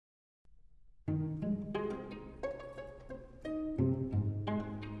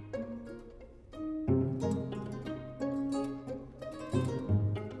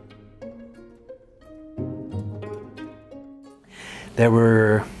There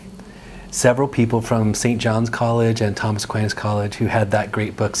were several people from St. John's College and Thomas Aquinas College who had that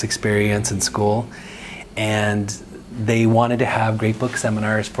Great Books experience in school, and they wanted to have Great Book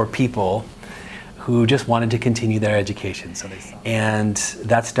seminars for people who just wanted to continue their education. And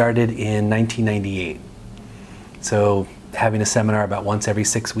that started in 1998. So having a seminar about once every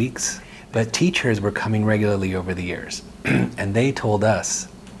 6 weeks. But teachers were coming regularly over the years, and they told us,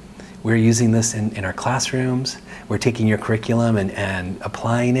 we're using this in our classrooms, we're taking your curriculum and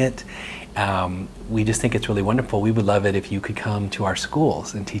applying it. We just think it's really wonderful. We would love it if you could come to our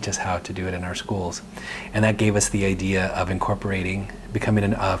schools and teach us how to do it in our schools. And that gave us the idea of incorporating, becoming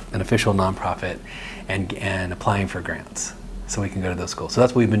an official nonprofit and applying for grants so we can go to those schools. So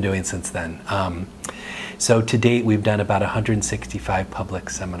that's what we've been doing since then. So to date, we've done about 165 public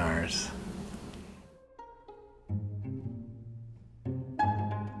seminars.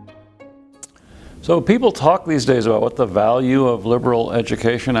 So people talk these days about what the value of liberal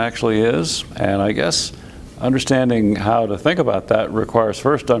education actually is, and I guess understanding how to think about that requires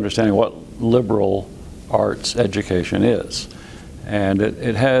first understanding what liberal arts education is. And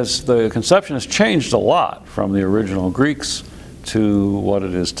the conception has changed a lot from the original Greeks to what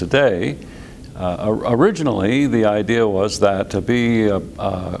it is today. Originally, the idea was that to be a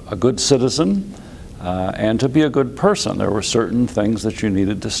good citizen and to be a good person, there were certain things that you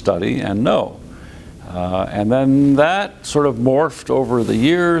needed to study and know. And then that sort of morphed over the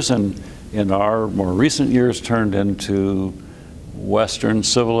years, and in our more recent years turned into Western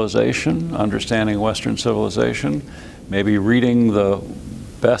civilization, understanding Western civilization, maybe reading the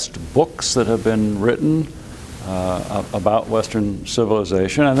best books that have been written about Western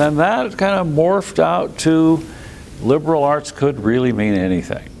civilization. And then that kind of morphed out to liberal arts could really mean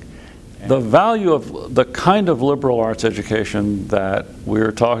anything. The value of the kind of liberal arts education that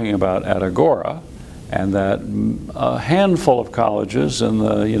we're talking about at Agora, and that a handful of colleges in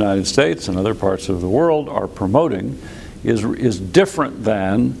the United States and other parts of the world are promoting, is different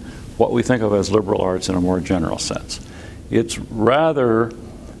than what we think of as liberal arts in a more general sense. It's rather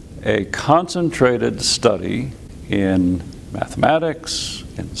a concentrated study in mathematics,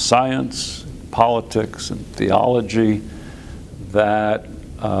 in science, politics, and theology that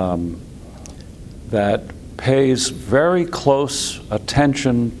pays very close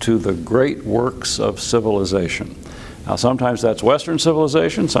attention to the great works of civilization. Now, sometimes that's Western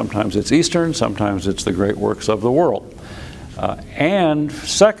civilization, sometimes it's Eastern, sometimes it's the great works of the world. And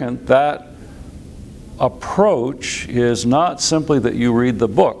second, that approach is not simply that you read the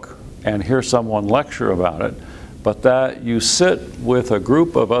book and hear someone lecture about it, but that you sit with a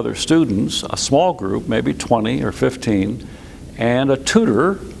group of other students, a small group, maybe 20 or 15, and a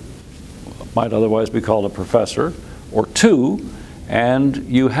tutor, might otherwise be called a professor, or two, and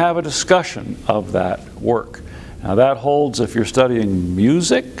you have a discussion of that work. Now that holds if you're studying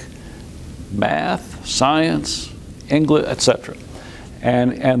music, math, science, English, etc.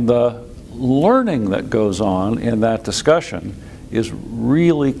 And the learning that goes on in that discussion is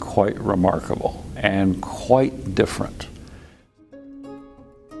really quite remarkable and quite different.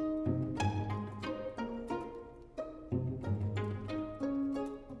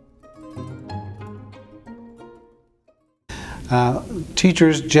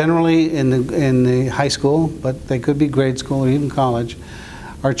 Teachers generally in the high school, but they could be grade school or even college,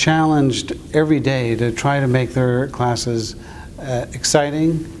 are challenged every day to try to make their classes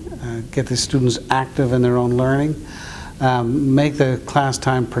exciting, get the students active in their own learning, make the class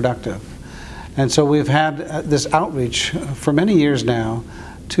time productive. And so we've had this outreach for many years now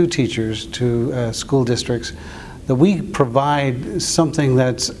to teachers, to school districts, that we provide something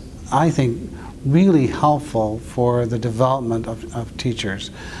that's, I think, really helpful for the development of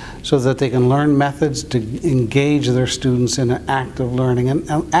teachers, so that they can learn methods to engage their students in an active learning.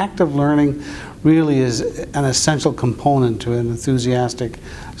 And active learning really is an essential component to an enthusiastic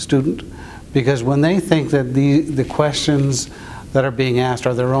student, because when they think that the questions that are being asked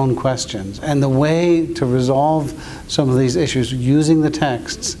are their own questions, and the way to resolve some of these issues using the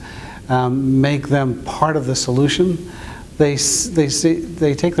texts make them part of the solution, they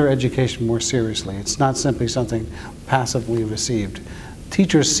take their education more seriously. It's not simply something passively received.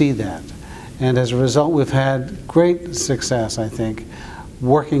 Teachers see that, and as a result we've had great success, I think,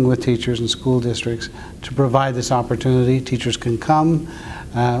 working with teachers and school districts to provide this opportunity. Teachers can come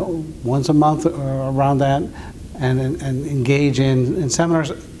once a month or around that and engage in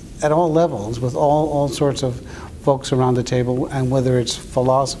seminars at all levels with all sorts of folks around the table, and whether it's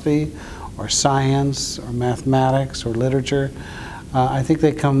philosophy or science or mathematics or literature, I think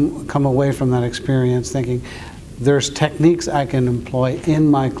they come away from that experience thinking there's techniques I can employ in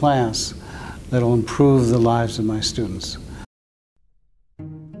my class that'll improve the lives of my students.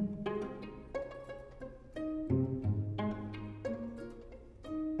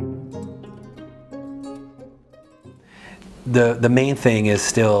 the main thing is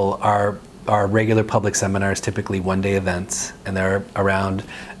still our regular public seminars, typically one-day events, and they're around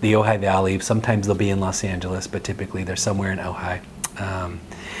the Ojai Valley. Sometimes they'll be in Los Angeles, but typically they're somewhere in Ojai.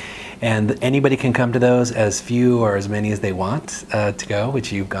 And anybody can come to those, as few or as many as they want to go,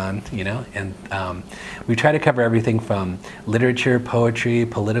 which you've gone, you know. And we try to cover everything from literature, poetry,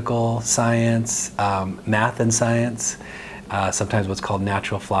 political science, math and science, sometimes what's called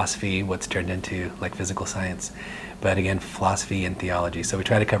natural philosophy, what's turned into like physical science, but again, philosophy and theology. So we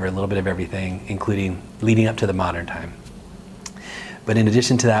try to cover a little bit of everything, including leading up to the modern time. But in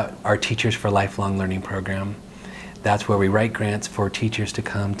addition to that, our Teachers for Lifelong Learning program, that's where we write grants for teachers to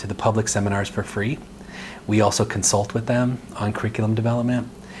come to the public seminars for free. We also consult with them on curriculum development,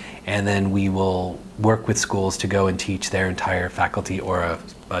 and then we will work with schools to go and teach their entire faculty or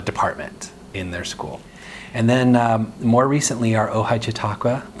a department in their school. And then more recently, our Ojai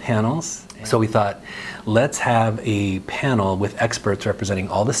Chautauqua panels. So we thought, let's have a panel with experts representing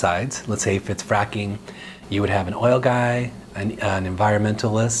all the sides. Let's say if it's fracking, you would have an oil guy, an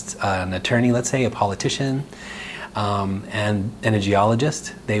environmentalist, an attorney, let's say, a politician, and a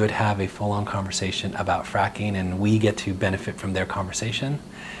geologist. They would have a full-on conversation about fracking, and we get to benefit from their conversation,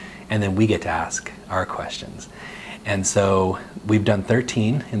 and then we get to ask our questions. And so we've done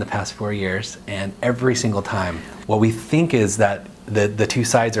 13 in the past 4 years, and every single time, what we think is that the two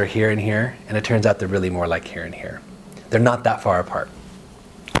sides are here and here, and it turns out they're really more like here and here. They're not that far apart.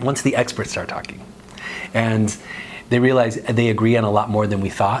 Once the experts start talking, and they realize they agree on a lot more than we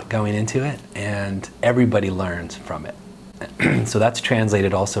thought going into it, and everybody learns from it. So that's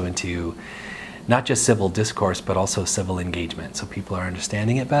translated also into not just civil discourse, but also civil engagement. So people are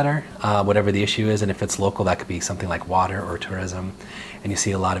understanding it better, whatever the issue is, and if it's local, that could be something like water or tourism, and you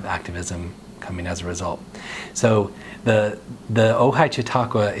see a lot of activism coming as a result. So the Ojai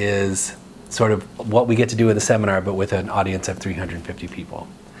Chautauqua is sort of what we get to do in the seminar, but with an audience of 350 people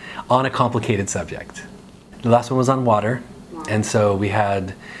on a complicated subject. The last one was on water, and so we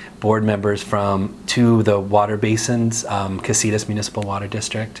had board members from two of the water basins, Casitas Municipal Water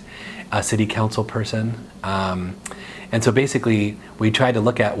District, a city council person. And so basically, we tried to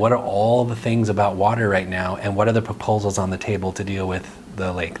look at what are all the things about water right now, and what are the proposals on the table to deal with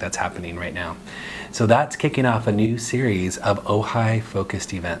the lake that's happening right now. So that's kicking off a new series of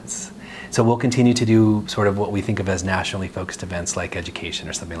Ojai-focused events. So we'll continue to do sort of what we think of as nationally focused events like education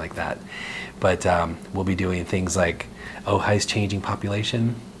or something like that. But we'll be doing things like Ojai's changing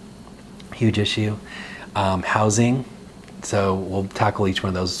population, huge issue, housing. So we'll tackle each one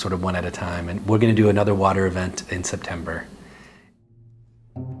of those sort of one at a time. And we're going to do another water event in September.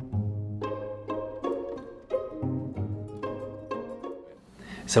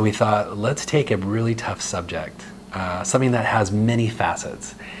 So we thought, let's take a really tough subject, something that has many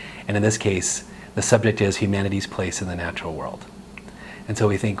facets. And in this case, the subject is humanity's place in the natural world. And so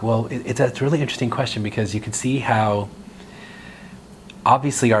we think, well, it's a really interesting question, because you can see how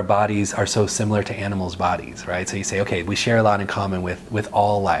obviously our bodies are so similar to animals' bodies, right? So you say, okay, we share a lot in common with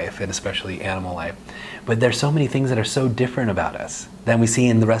all life, and especially animal life. But there's so many things that are so different about us than we see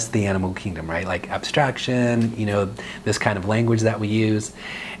in the rest of the animal kingdom, right? Like abstraction, you know, this kind of language that we use.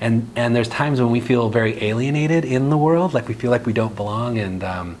 And there's times when we feel very alienated in the world, like we feel like we don't belong.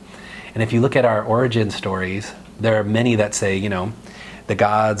 And if you look at our origin stories, there are many that say, you know, the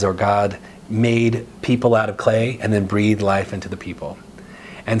gods or God made people out of clay and then breathed life into the people.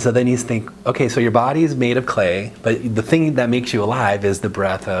 And so then you think, okay, so your body is made of clay, but the thing that makes you alive is the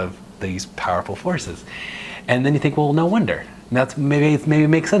breath of these powerful forces. And then you think, well, no wonder. And that's maybe it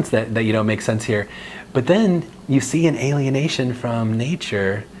makes sense that you don't make sense here. But then you see an alienation from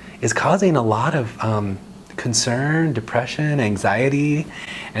nature is causing a lot of concern, depression, anxiety.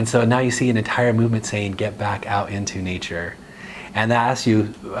 And so now you see an entire movement saying, get back out into nature. And that asks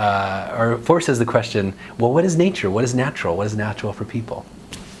you, or forces the question, well, what is nature? What is natural? What is natural for people?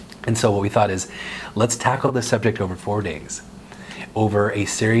 And so what we thought is, let's tackle this subject over 4 days, over a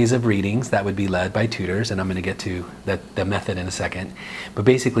series of readings that would be led by tutors, and I'm going to get to the method in a second. But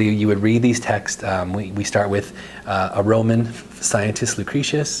basically, you would read these texts. We start with a Roman scientist,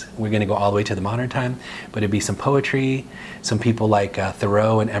 Lucretius. We're going to go all the way to the modern time, but it'd be some poetry, some people like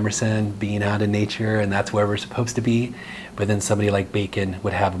Thoreau and Emerson being out in nature, and that's where we're supposed to be. But then somebody like Bacon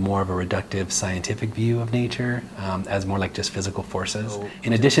would have more of a reductive scientific view of nature as more like just physical forces.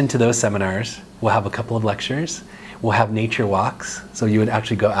 In addition to those seminars, we'll have a couple of lectures. We'll have nature walks. So you would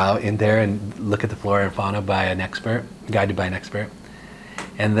actually go out in there and look at the flora and fauna by an expert, guided by an expert.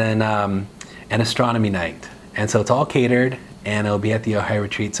 And then an astronomy night. And so it's all catered, and it'll be at the Ojai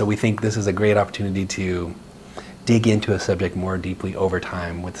retreat. So we think this is a great opportunity to dig into a subject more deeply over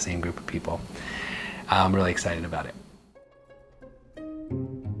time with the same group of people. I'm really excited about it.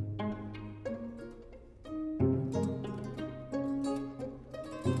 you.